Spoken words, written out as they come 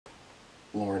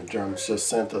Laurin Drums just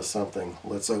sent us something.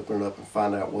 Let's open it up and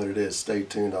find out what it is. Stay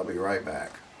tuned. I'll be right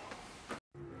back.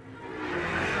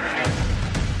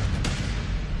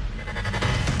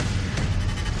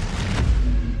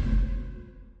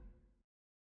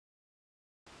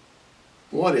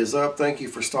 What is up? Thank you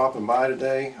for stopping by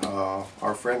today.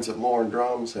 Our friends at Laurin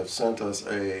Drums have sent us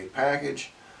a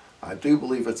package. I do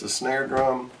believe it's a snare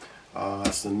drum.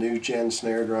 It's the new gen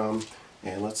snare drum,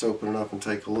 and let's open it up and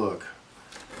take a look.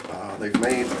 They've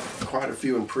made quite a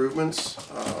few improvements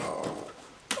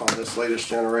on this latest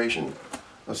generation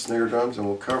of snare drums, and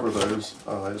we'll cover those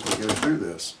as we go through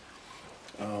this.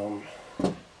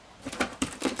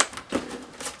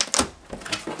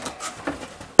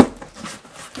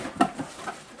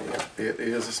 It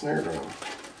is a snare drum,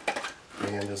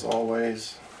 and as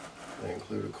always they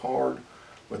include a card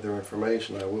with their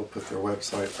information. I will put their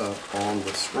website up on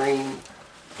the screen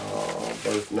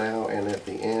both now and at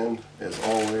the end. As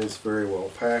always, very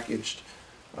well packaged,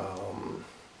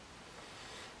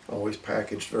 always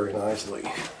packaged very nicely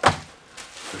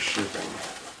for shipping.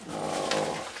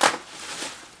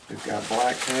 We've got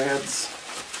black heads.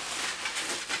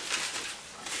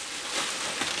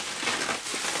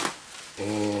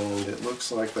 And it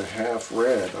looks like the half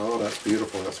red. Oh, that's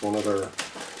beautiful. That's one of their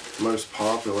most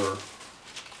popular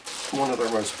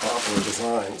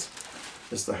designs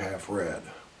is the half red.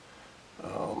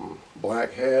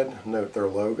 Black head. Note their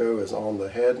logo is on the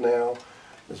head now,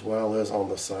 as well as on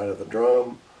the side of the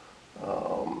drum.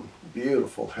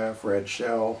 Beautiful half red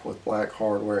shell with black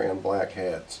hardware and black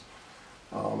heads.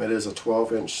 It is a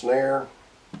 12-inch snare.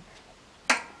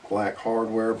 Black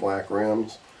hardware, black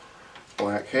rims,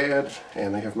 black head,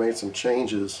 and they have made some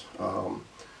changes.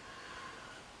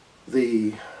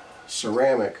 The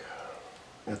ceramic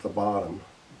at the bottom,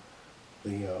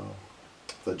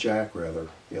 the jack rather,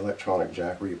 the electronic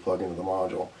jack where you plug into the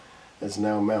module, is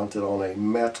now mounted on a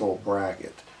metal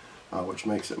bracket, which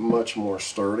makes it much more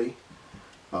sturdy.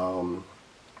 The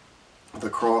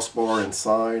crossbar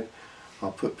inside,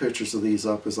 I'll put pictures of these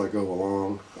up as I go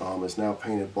along, is now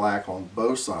painted black on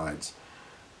both sides,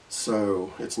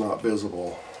 so it's not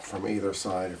visible from either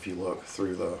side if you look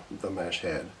through the mesh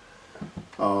head.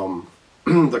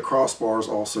 The crossbar is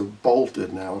also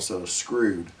bolted now instead of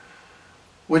screwed,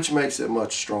 which makes it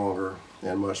much stronger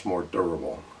and much more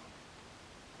durable.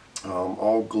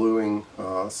 All gluing,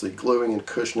 gluing and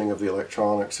cushioning of the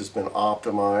electronics has been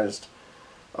optimized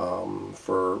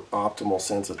for optimal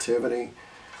sensitivity,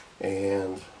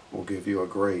 and will give you a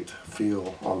great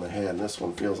feel on the head. And this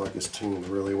one feels like it's tuned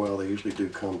really well. They usually do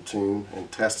come tuned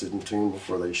and tested and tuned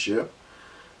before they ship.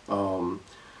 The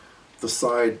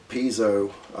side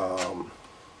piezo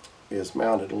is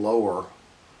mounted lower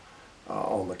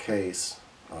on the case,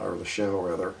 or the shell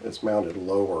rather. It's mounted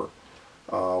lower,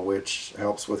 which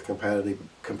helps with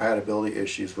compatibility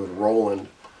issues with Roland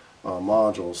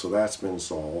modules, so that's been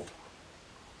solved.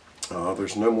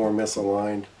 There's no more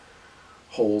misaligned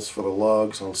holes for the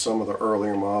lugs on some of the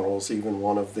earlier models. Even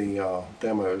one of the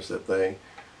demos that they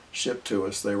shipped to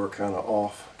us, they were kind of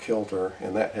off kilter,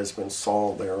 and that has been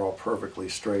solved. They're all perfectly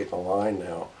straight in a line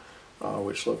now,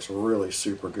 which looks really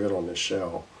super good on this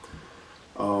shell.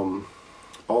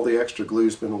 All the extra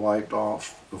glue's been wiped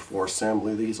off before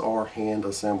assembly. These are hand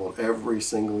assembled. Every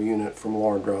single unit from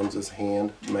Laurin Drums is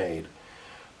handmade,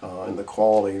 and the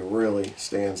quality really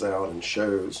stands out and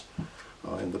shows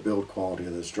in the build quality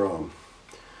of this drum.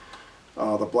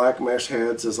 The black mesh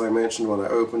heads, as I mentioned when I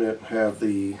opened it, have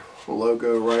the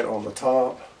logo right on the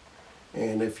top,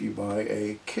 and if you buy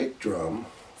a kick drum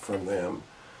from them,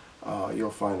 you'll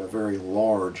find a very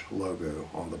large logo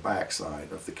on the back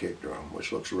side of the kick drum,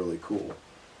 which looks really cool.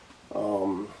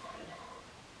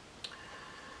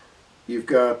 You've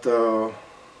got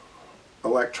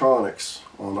electronics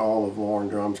on all of Laurin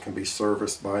Drums can be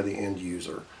serviced by the end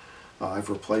user. I've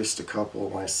replaced a couple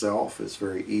myself. It's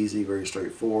very easy, very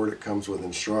straightforward. It comes with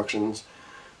instructions.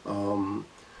 Laurin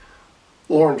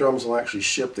Drums will actually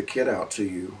ship the kit out to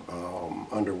you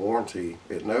under warranty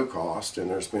at no cost,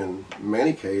 and there's been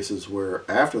many cases where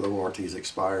after the warranty's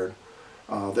expired,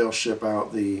 they'll ship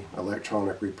out the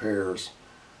electronic repairs,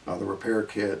 the repair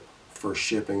kit, for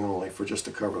shipping only, for just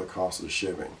to cover the cost of the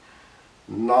shipping.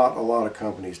 Not a lot of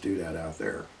companies do that out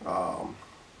there.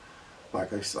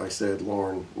 Like I said,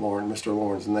 Mr.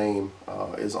 Laurin's name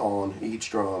is on each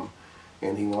drum,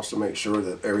 and he wants to make sure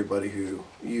that everybody who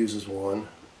uses one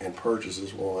and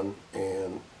purchases one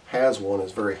and has one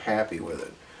is very happy with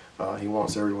it. He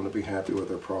wants everyone to be happy with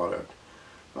their product.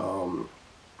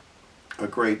 A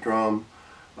great drum.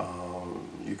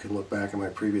 You can look back in my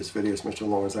previous videos. Mr.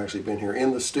 Laurin's actually been here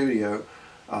in the studio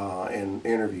and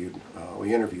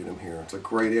we interviewed him here. It's a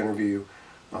great interview.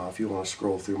 If you want to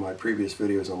scroll through my previous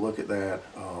videos and look at that,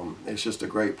 it's just a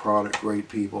great product, great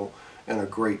people, and a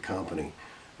great company.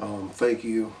 Thank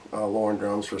you, Laurin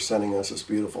Drums, for sending us this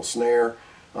beautiful snare.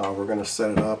 We're going to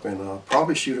set it up and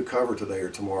probably shoot a cover today or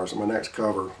tomorrow. So my next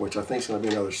cover, which I think is going to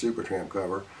be another Supertramp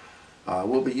cover,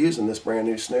 we'll be using this brand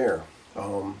new snare.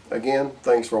 Again,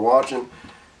 thanks for watching.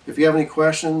 If you have any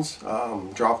questions,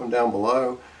 drop them down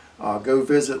below. Go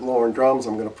visit Laurin Drums.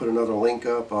 I'm going to put another link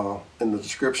up in the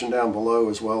description down below,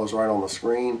 as well as right on the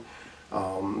screen.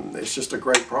 It's just a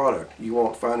great product. You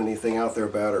won't find anything out there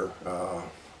better.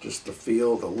 Just the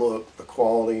feel, the look, the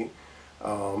quality,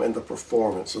 and the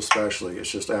performance especially.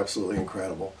 It's just absolutely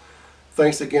incredible.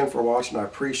 Thanks again for watching. I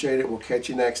appreciate it. We'll catch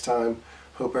you next time.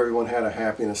 Hope everyone had a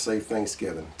happy and a safe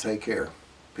Thanksgiving. Take care.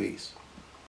 Peace.